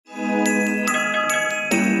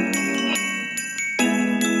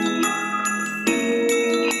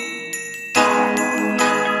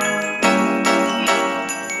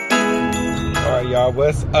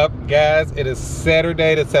What's up, guys? It is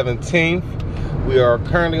Saturday the 17th. We are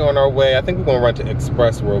currently on our way. I think we're gonna run to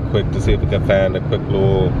Express real quick to see if we can find a quick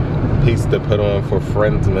little piece to put on for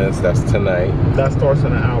Friendsmas. That's tonight. That starts in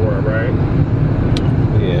an hour, right?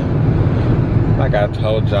 Yeah. Like I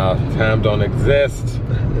told y'all, time don't exist.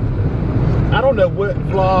 I don't know what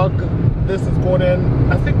vlog this is going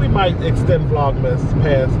in. I think we might extend Vlogmas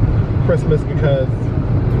past Christmas because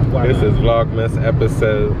this is Vlogmas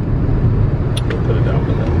episode. Put it down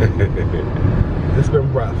below. It's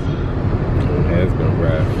been rough. Yeah, it's been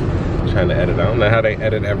rough. Trying to edit. I don't know how they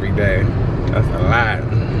edit every day. That's a lot.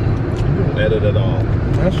 You don't edit at all.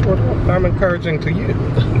 That's what I'm encouraging to you.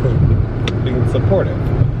 Being supportive.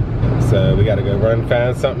 So we gotta go run,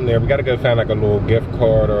 find something there. We gotta go find like a little gift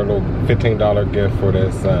card or a little $15 gift for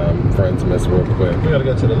this Friendsmas real quick. We gotta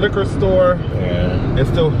go to the liquor store. Yeah. And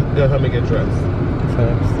still go home and get dressed.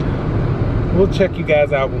 So, we'll check you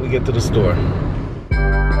guys out when we get to the store.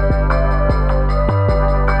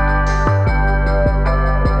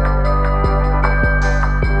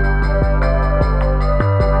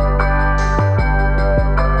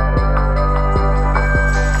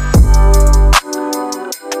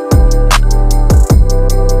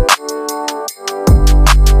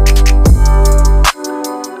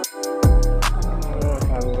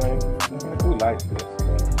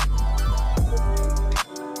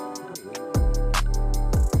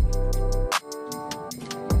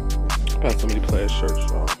 Got so many plaid shirts,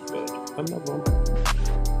 y'all, but I love them.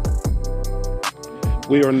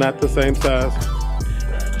 We are not the same size.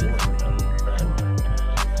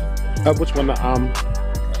 Which one? No,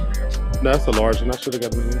 that's a large, and I should have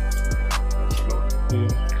got it. Yeah.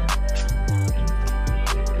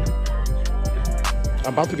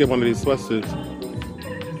 I'm about to get one of these sweatsuits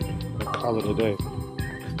and call it a day.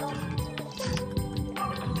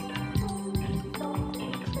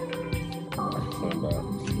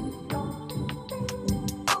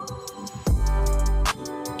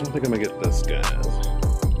 I think I'm gonna get this, guys.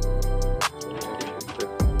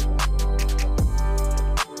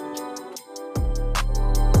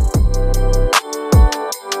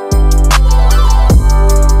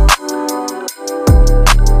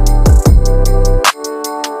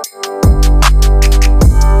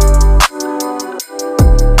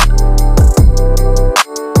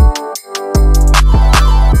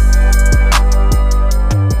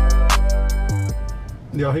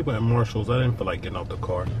 Y'all, he went at Marshalls. I didn't feel like getting out the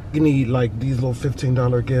car. You need like these little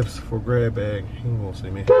 $15 gifts for grab bag. He won't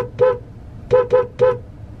see me.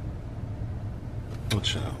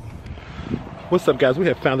 Watch out. What's up, guys? We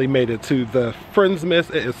have finally made it to the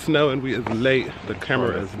Friendsmas. It is snowing. We is late. The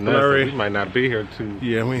camera is blurry. We might not be here too.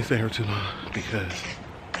 Yeah, we ain't stay here too long because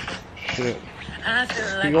shit.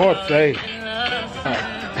 You all safe.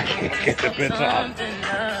 Get the bitch off.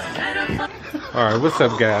 All right, what's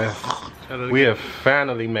up, guys? We have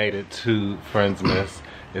finally made it to Friendsmas.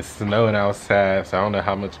 It's snowing outside, so I don't know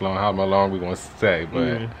how long we're gonna stay,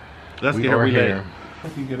 but let's we get are here. here.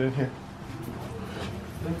 Let me get in here.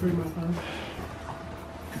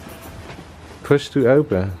 Push to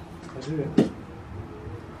open. I did.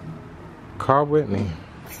 Carl Whitney.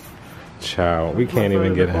 Child, we can't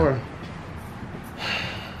even get in.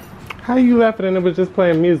 How you laughing and it was just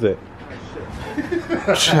playing music?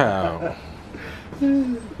 Child.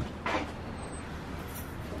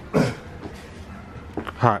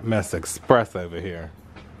 Hot Mess Express over here.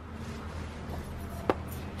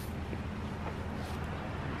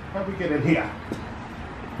 How we get in here?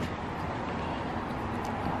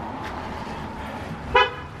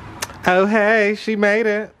 Oh hey, she made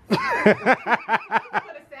it. Put a sign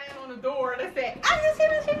on the door that said, I just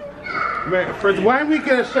hit a shirt. Man, Fritz, why didn't we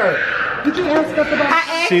get a shirt? Did you ask us about it? I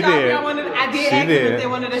asked She y'all if did. y'all wanted, I did She ask them did. if they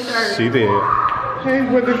wanted a shirt. She did. Hey,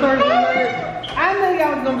 with the shirt on. I knew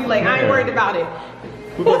y'all was gonna be like, I ain't worried about it.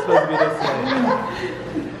 We were supposed to be this way.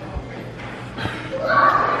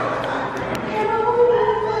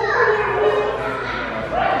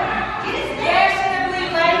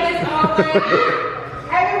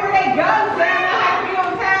 Everywhere they go, they don't know how to be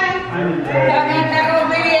on time. Y'all got that old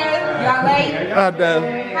video. Y'all late? I know.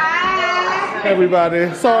 Hi. Everybody.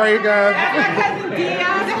 Sorry, guys. That's my cousin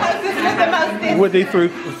Dion, the hostess with the mostest. Whitney through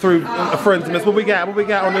Friendsmas. What we got? What we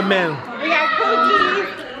got on the menu? We got cookies.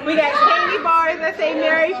 We got candy bars that say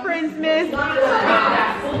Merry Friendsmas.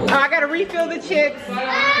 Oh, I gotta refill the chips. We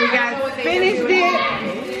got spinach dip.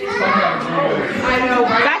 I know.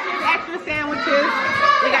 Got these extra sandwiches.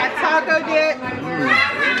 We got taco dip.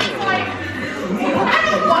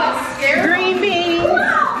 Green beans.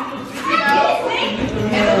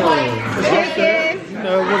 Chicken.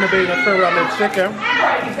 No, wouldn't be enough for ramen chicken.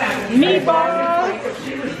 Meatballs.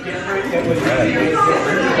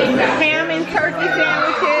 Ham and turkey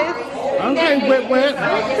sandwiches. Okay, wet.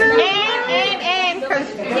 And, cause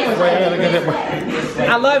Wait, I gotta get that one.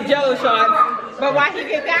 I love Jello shots, but why he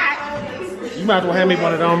get that? You might as well hand me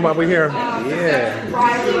one of them while we're here.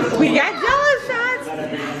 Yeah. We got Jello shots.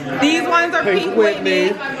 These ones are Pink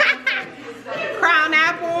Whitney. Crown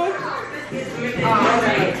apple.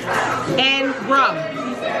 And rum.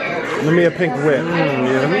 Let me a pink whip.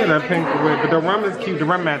 Yeah, let me get that pink whip. But the rum is cute. The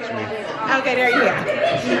rum matched me. Okay, there you go.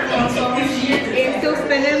 It's still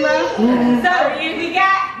spinning low. So we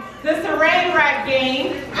got the saran wrap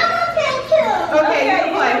game. Okay, you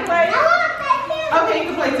can play. Okay, you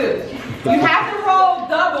can play too. You have to roll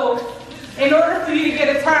doubles in order for you to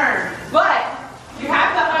get a turn. But you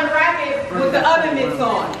have to unwrap it with the oven mitts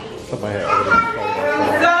on. Somebody had over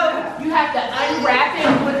there. So you have to unwrap it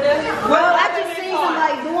with the I just seen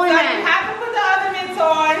somebody doing So that. you have to put the oven mitts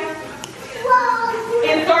on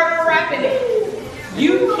and start unwrapping it.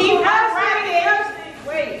 You keep unwrapping it.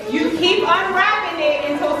 You keep unwrapping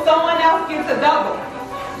it until someone else gets a double.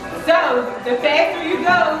 So the faster you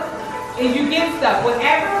go, and you get stuff.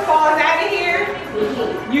 Whatever falls out of here,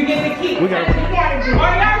 you get to keep. We got Are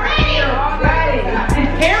y'all ready?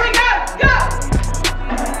 Here we go. Go.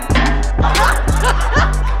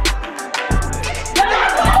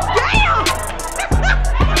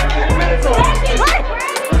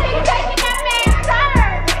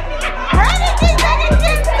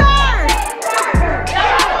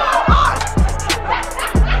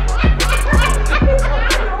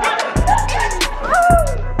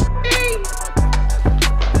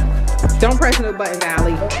 Don't press no buttons,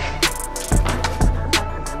 Allie.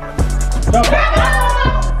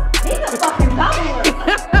 He's a fucking gobbler.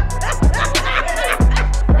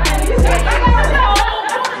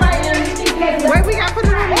 Wait, we gotta put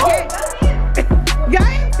it on the gate.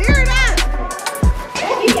 Guys, tear it up.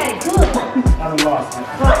 He got it good. I lost it.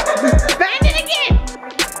 Bang it again.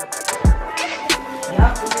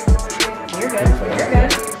 Yup. You're good. You're good.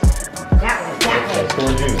 That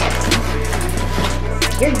one.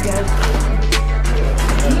 You're good.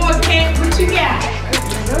 Come on, Kent, what you got?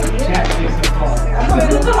 I'm putting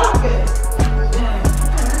it in the pocket.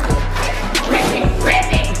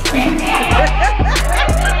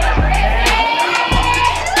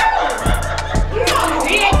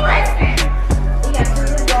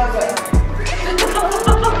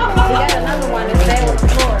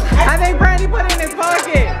 I think Brandy put it in his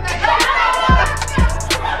pocket.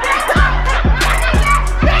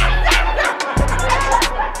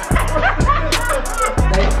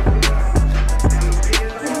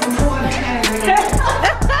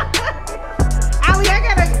 Ali, I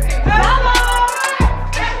gotta.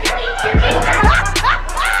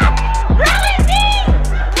 Really, me?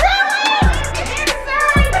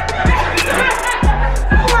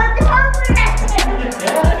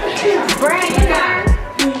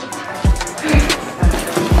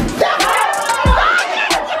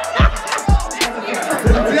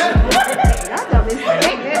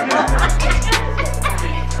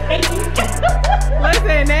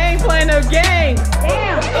 Listen, they ain't playing no games.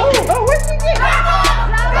 Damn. Oh, what you get?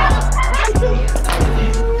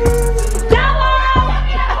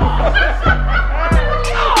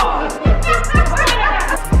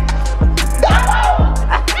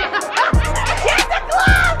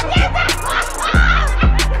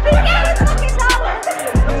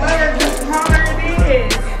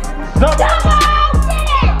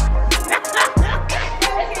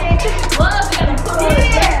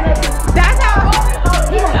 That's how.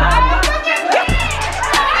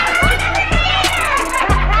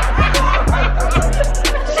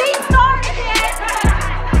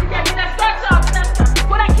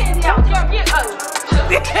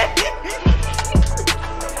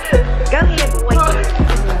 Go ahead, boy.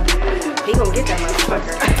 He gonna get that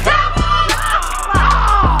motherfucker.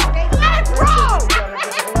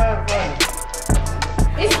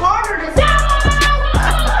 It's harder to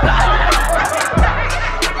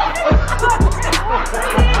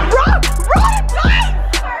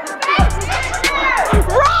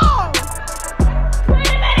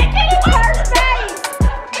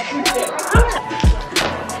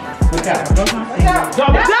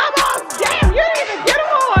Double! Damn, you didn't even get him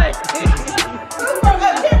on!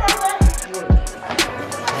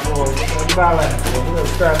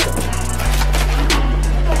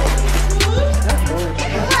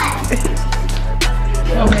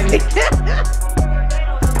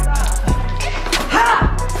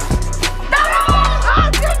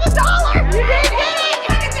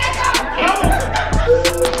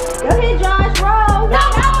 Go ahead, Josh, roll.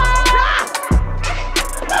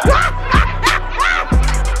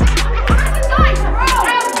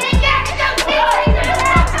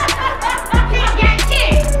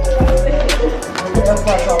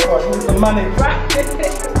 money. Right.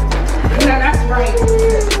 No, that's right.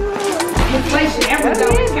 Inflation, every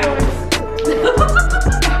dollar counts.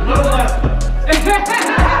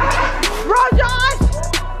 Roll, Josh!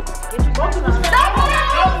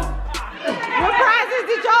 What prizes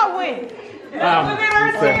did y'all win?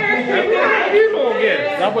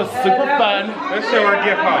 That was super fun. Let's show our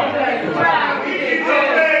gift card.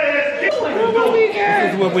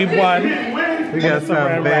 This is what we won. We got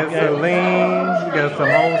some Vaseline, we got some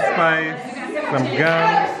Old Spice, some gum,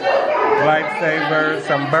 Lifesavers,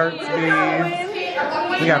 some Burt's Bees.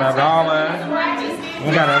 We got a dollar.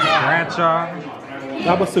 We got a scratcher.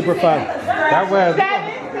 That was super fun. That was.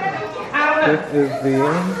 This is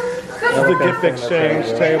the gift exchange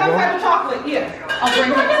table. Chocolate, yeah. I'll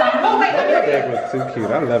bring you some. Oh, wait, This bag was too cute.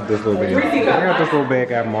 I love this little bag. I got this little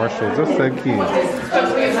bag at Marshall's. It's so cute.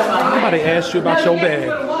 Somebody asked you about your bag.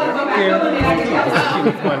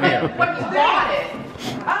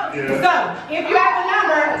 So, if you have a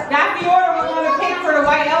number, that's the order we're going to pick for the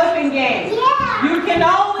white elephant game. You can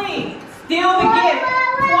only steal the gift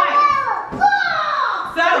twice.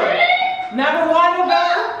 So, number one will go,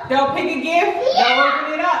 they'll pick a gift, they'll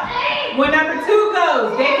open it up. When number two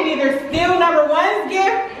goes, they can either steal number one's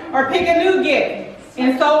gift or pick a new gift,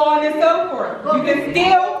 and so on and so forth. You can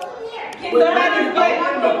steal somebody's gift.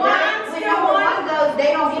 When number one goes,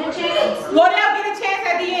 they don't get a chance? Well, they'll get a chance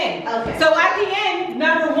at the end. Okay. So at the end,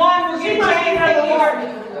 number one will get a chance to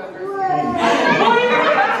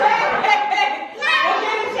We'll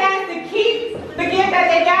get a chance to keep the gift that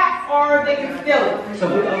they got, or they can steal it.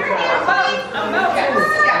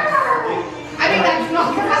 I think that's not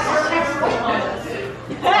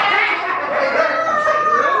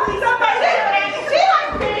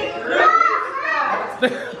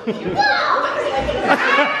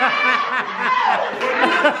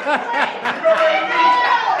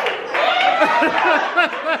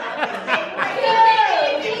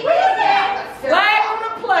Flag on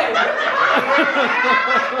the plate.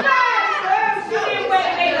 She didn't wet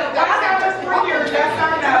makeup. I got this for here. Just so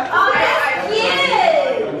you know. Oh, that's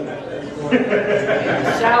cute.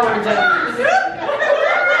 Shower done.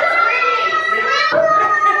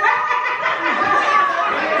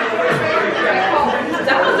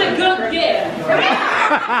 That was a good gift.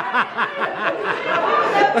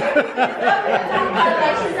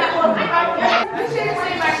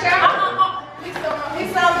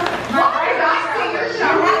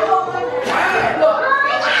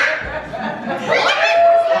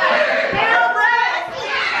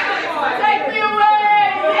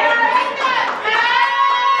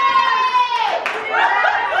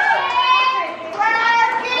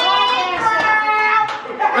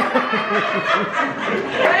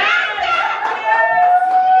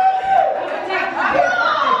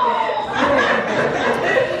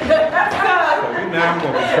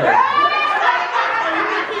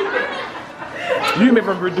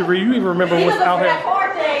 You even remember what's out here?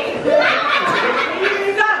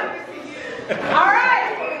 All right.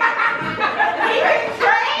 Keep his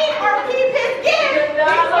trade or keep his gift.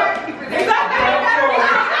 There's a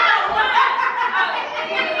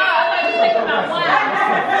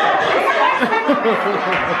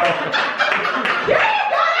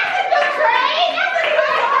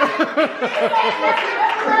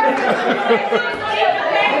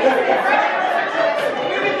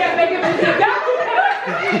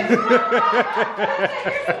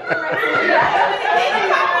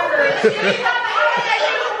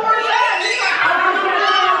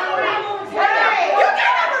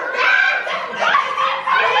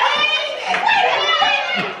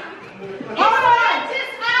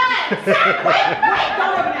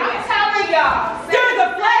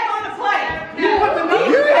flag on the plate. You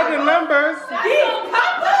had the numbers.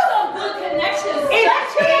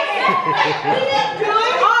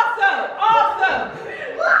 Awesome, awesome.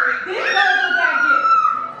 This goes with that gift.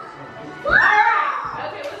 All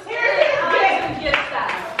right. Here's his gift.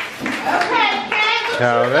 Okay,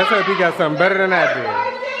 Yo, let's hope you got something better than I did.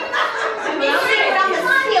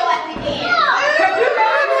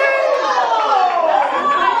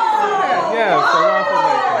 Yeah, so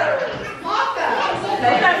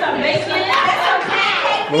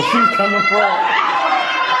well, she's coming for it.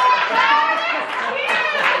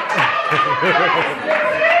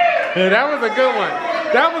 Yeah, that was a good one.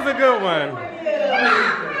 That was a good one.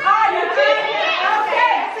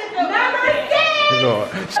 Number 6. Lord.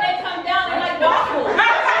 They come down and like waffles.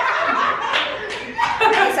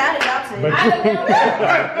 But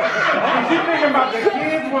you thinking about the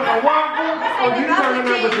kids with a waffle, or you turning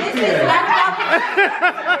up with the kids?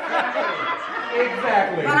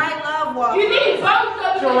 Exactly. But I love waffles. You need both of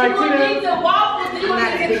them. So like you need the waffles and you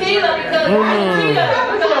need the tequila because You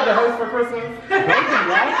love the host for Christmas?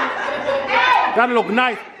 Gotta look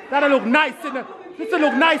nice. Gotta look nice sitting up. This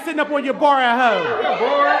look nice sitting up on your bar at home.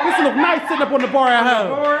 This look nice sitting up on the bar at home.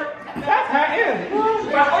 That's how it is.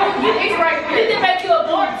 It's right. You can make you a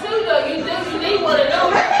board too, though. You need one of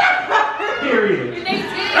those. Period. You need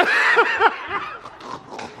two.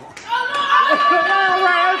 All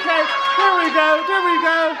right, okay. There we go. There we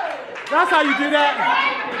go. That's how you do that.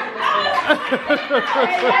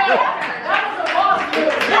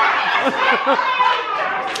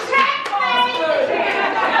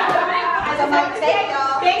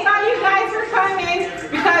 Thank all you guys for coming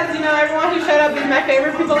because you know everyone who showed up is my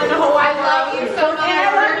favorite people in the whole wide world. I love you so much. And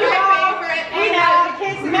I love you all. You know, the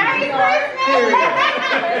kids, Merry Christmas.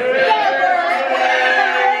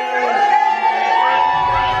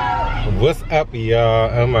 What's up, y'all?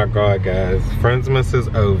 Oh my god, guys, Friendsmas is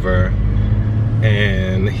over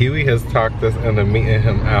and Huey has talked us into meeting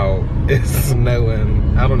him out. It's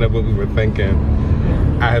snowing. I don't know what we were thinking.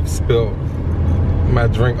 I have spilled my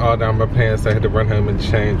drink all down my pants. I had to run home and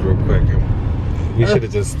change real quick. We should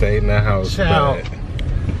have just stayed in the house, but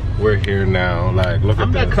we're here now. Like, look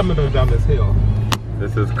at this. I'm not coming down this hill.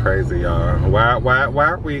 This is crazy, y'all. Why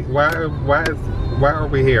are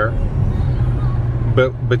we here?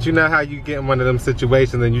 But you know how you get in one of them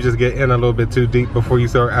situations and you just get in a little bit too deep before you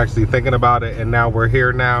start actually thinking about it, and now we're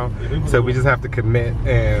here now. So we just have to commit,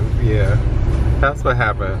 and yeah, that's what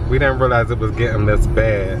happened. We didn't realize it was getting this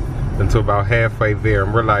bad until about halfway there,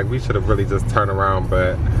 and we're like, we should have really just turned around,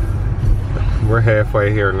 but we're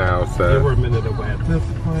halfway here now, so. Yeah, we're a minute away at this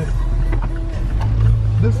point.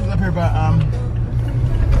 This is up here by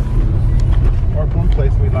our one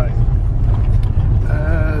place we like.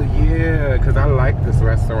 Yeah, because I like this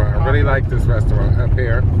restaurant. I really like this restaurant up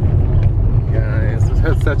here. Guys, it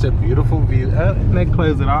has such a beautiful view. And they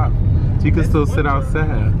close it off. So you can still sit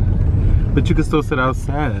outside. But you can still sit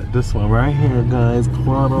outside. This one right here, guys.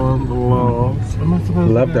 Quad on the walls.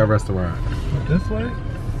 Love that restaurant. This way?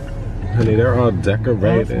 Honey, they're all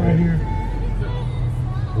decorated. Right here.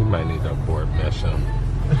 We might need a board mission.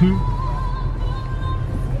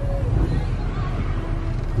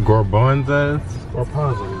 Gorgonzas. Or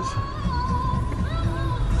pauses.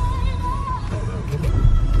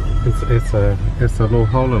 It's a little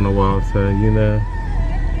hole in the wall, so you know.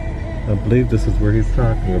 I believe this is where he's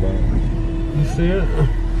talking about. You see it?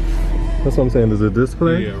 That's what I'm saying. Is it this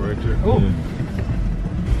place? Yeah, right there. Oh.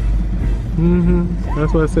 Yeah.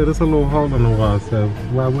 That's why I said it's a little hole in the wall, so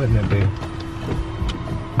why wouldn't it be?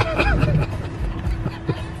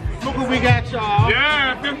 Look what we got, y'all.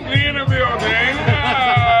 Yeah, this is the interview, man.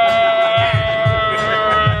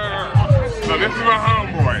 So this is my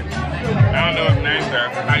homeboy. I don't know his name, sir.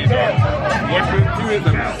 How you doing? What's his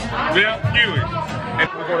name? Bill Huey.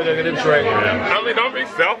 We're going to go get him straight. I mean, don't be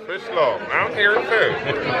selfish, Lord. I'm here too.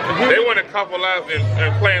 They want to couple up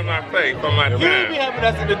and play in my face on my time. You be having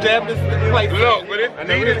us in the damnedest place. Look, but it's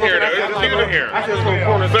cute in here, though. It's cute in here.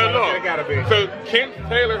 So look, so Kent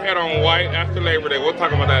Taylor had on white after Labor Day. We'll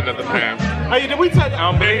talk about that another time. Hey, did we tell you?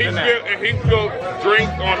 And he spilled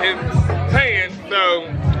drinks on his pants, so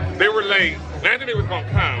they were late. And I didn't think it was going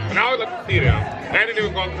to come. And I always like to see them. I didn't think it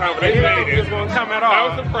was going to come, but they made it. It was going to come at all. I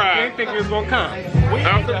was surprised. We didn't think it was going to come.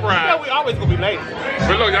 I was surprised. You know, we always going to be late.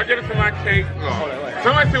 But look, y'all get into my cake.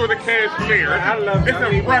 Somebody see with the cashmere. I love it's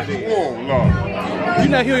a fresh wool, Lord.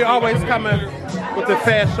 You know, he always coming with the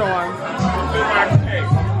fast on. This is my cake.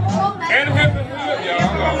 And here's the hood,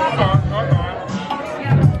 y'all. Hold on.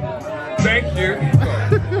 Thank you.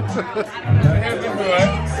 Here's the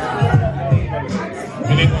hood.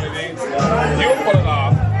 You need one of these? You can pull it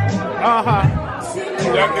off. Uh-huh.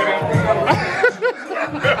 Y'all get it?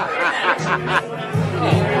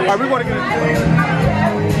 Alright, we're going to get it.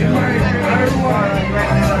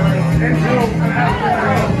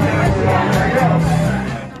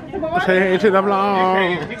 Change it up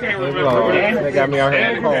long. He can't remember. They got me out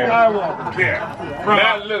here. Yeah.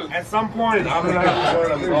 Now, look. At some point, I'm going to have to wear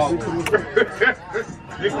them goggles.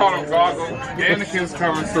 You call them goggles. Anakin's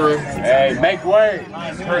coming through. Hey, make way.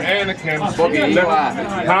 For Anakin. Look at Eli.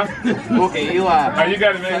 Huh? Look at Eli. Oh, you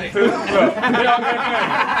got it, man. Look. They all got names.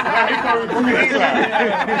 Now he called me Look at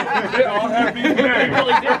Eli. They all have these names.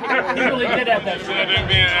 He really did have that Should have been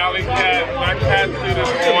being alley cat. My cat suit is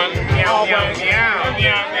on. Meow, meow, meow.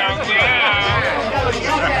 Meow, meow, meow.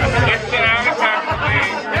 It's the alley cat for me.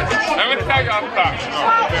 Let me tell y'all something.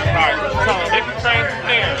 It's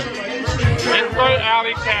transparent. It's for the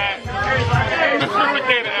alley cat. The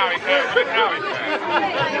sophisticated alley cat. But it's alley cat.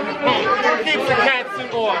 Keep the cat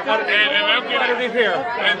suit on. And I'm getting it here.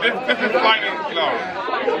 And this is lightning slow.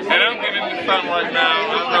 And I'm getting into something right now.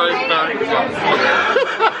 I'm very sorry.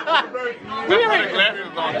 Let's put the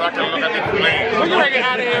glasses on so I can look at get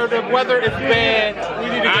out of here. The weather is bad. We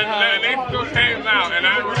need to get home. They still came out, and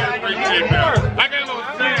I really appreciate that. I got a little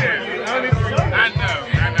sad. I know.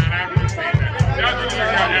 I appreciate that. Y'all really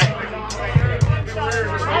got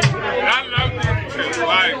I love this shit.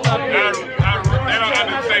 Like, they don't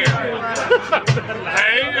understand.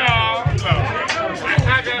 Hey, y'all. Look.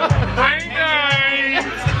 Hey, guys.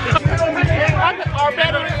 Our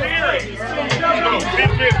better hearing. Look, be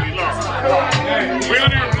busy, look. We on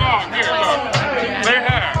this vlog. Here, look. Say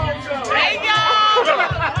hi. Hey, y'all.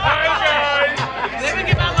 Hi, guys. Let me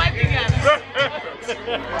get my life together.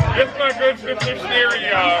 It's my good sister Sherry,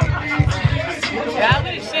 y'all. Y'all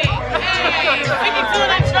gonna shake. Hey, 52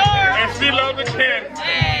 and chore. And she loves the kids.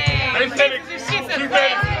 Hey, They said it. she's She a said it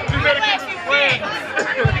classic gives friends. kid. I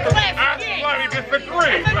Classic kid. slightly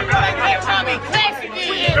disagree. Like that, Robbie. Classic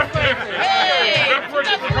kid. Hey, That's what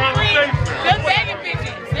the conversation. them begging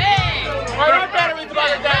bitches. Hey. Our battery's about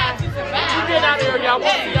to die. We get out of here, y'all. We'll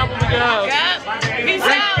see y'all when we get home. Yeah. Peace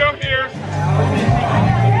We're out. still here.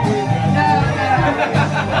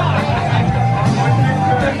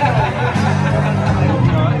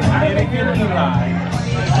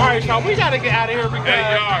 Alright, y'all, we gotta get out of here because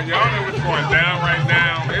Hey, y'all know what's going down right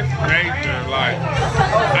now. It's major. Like,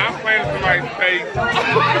 I'm playing somebody's face.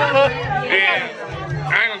 And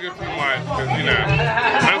I ain't gonna get too much, because, you know,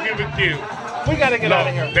 I'm keeping it cute. we gotta get out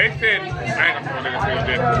of here. They said, I ain't gonna say what they said with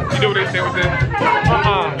this. You know what they said with this?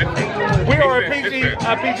 We are a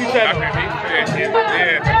PG channel. Okay, he said,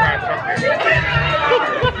 yeah, that's why I talked to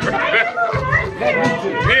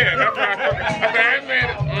yeah, that's why I talked to I said, I ain't mad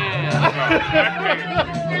at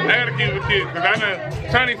I gotta keep it cute, because I know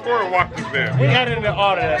Tony Ford watches them. We edited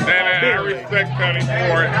all of that. And I respect Tony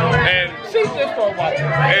Ford. And She's just for watching.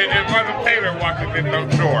 and Mother Taylor watches it, I'm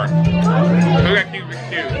sure. So we gotta keep it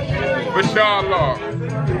cute. But y'all look.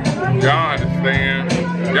 Y'all understand.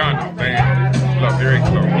 Y'all understand. Look, here he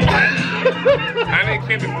goes. I need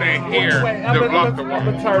Kim to stand here to block the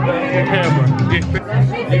woman. Turn the camera.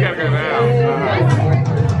 You gotta go down.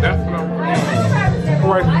 That's what I'm doing.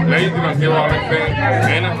 Now you're gonna do all that thing.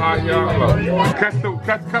 Ain't it hot, y'all? Look.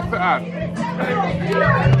 Cut the eye.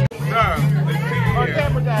 Our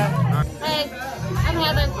camera guy. Hey, I'm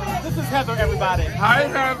Heather. This is Heather, everybody. Hi,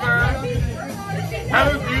 Heather.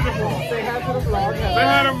 Heather's beautiful. Say hi to the vlog. Say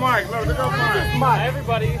hi to Mike. Look, look at Mike. Mike,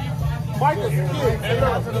 everybody. Mike is cute. Say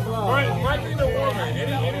hi to the vlog. Mike is a woman.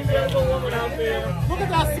 Any beautiful woman out there. Look at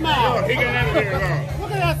that smile. Look, he got out of there. Look.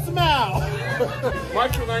 Look at that smile.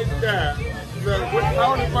 Mike's a nice guy.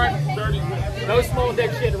 How old is Mike? 30. No small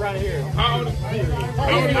dick shit around here. How old is he? He's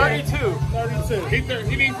 32. 32.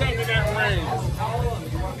 He needs something in that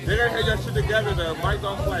range. They gotta have your shit together though. Mike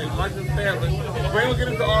don't play. Mike's established. We ain't gonna get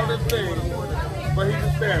into all this things, but he's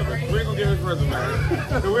established. We ain't gonna get his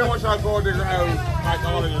resume. So we don't want y'all going to the house like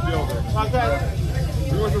all in the building. Okay.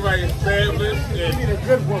 We want somebody established and You need a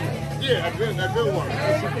good woman. yeah, a good one.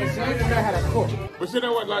 She need to know how to cook. But you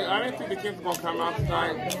know what? Like I didn't think the kids were gonna come out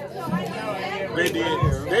tonight. They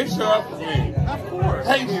did. They show up for me. Of course.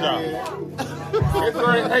 Hate show. It's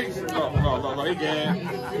very hate show. No, he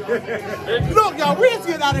can. Look, y'all, we're just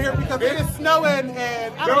getting out of here because it is snowing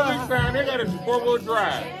and I Don't don't be know. saying they got a 4-wheel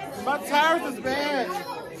drive. My tires is bad.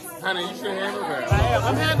 Honey, you should handle that. I am.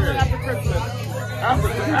 I'm handling it after Christmas.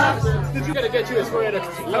 After. You gotta get you a square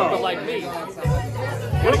that's No. like me.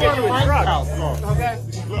 What get you a Mike's truck. house? Look. Okay?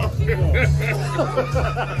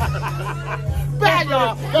 Bad,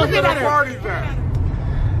 y'all. That's Let's get where out the of party's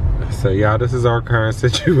at. So y'all, this is our current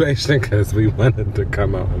situation because we wanted to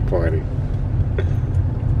come out and party.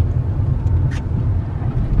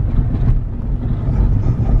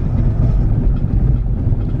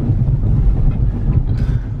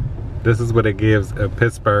 This is what it gives of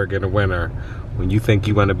Pittsburgh in the winter when you think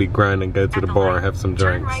you want to be grown and go to the bar and have some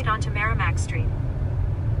Turn drinks. right onto Merrimack Street.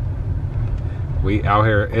 We out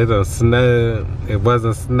here, it'll snow. It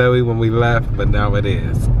wasn't snowy when we left, but now it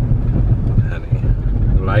is.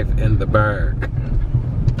 Honey, life in the burg.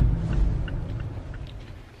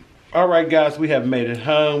 All right, guys, we have made it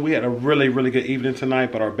home. We had a really, really good evening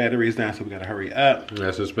tonight, but our battery is down, so we gotta hurry up.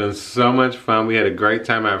 Yes, it's been so much fun. We had a great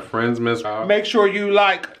time at Friendsmas. Make sure you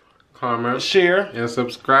like, Comment, share, and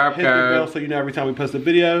subscribe, hit the bell guys. so you know every time we post a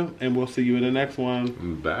video, and we'll see you in the next one.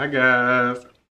 Bye, guys.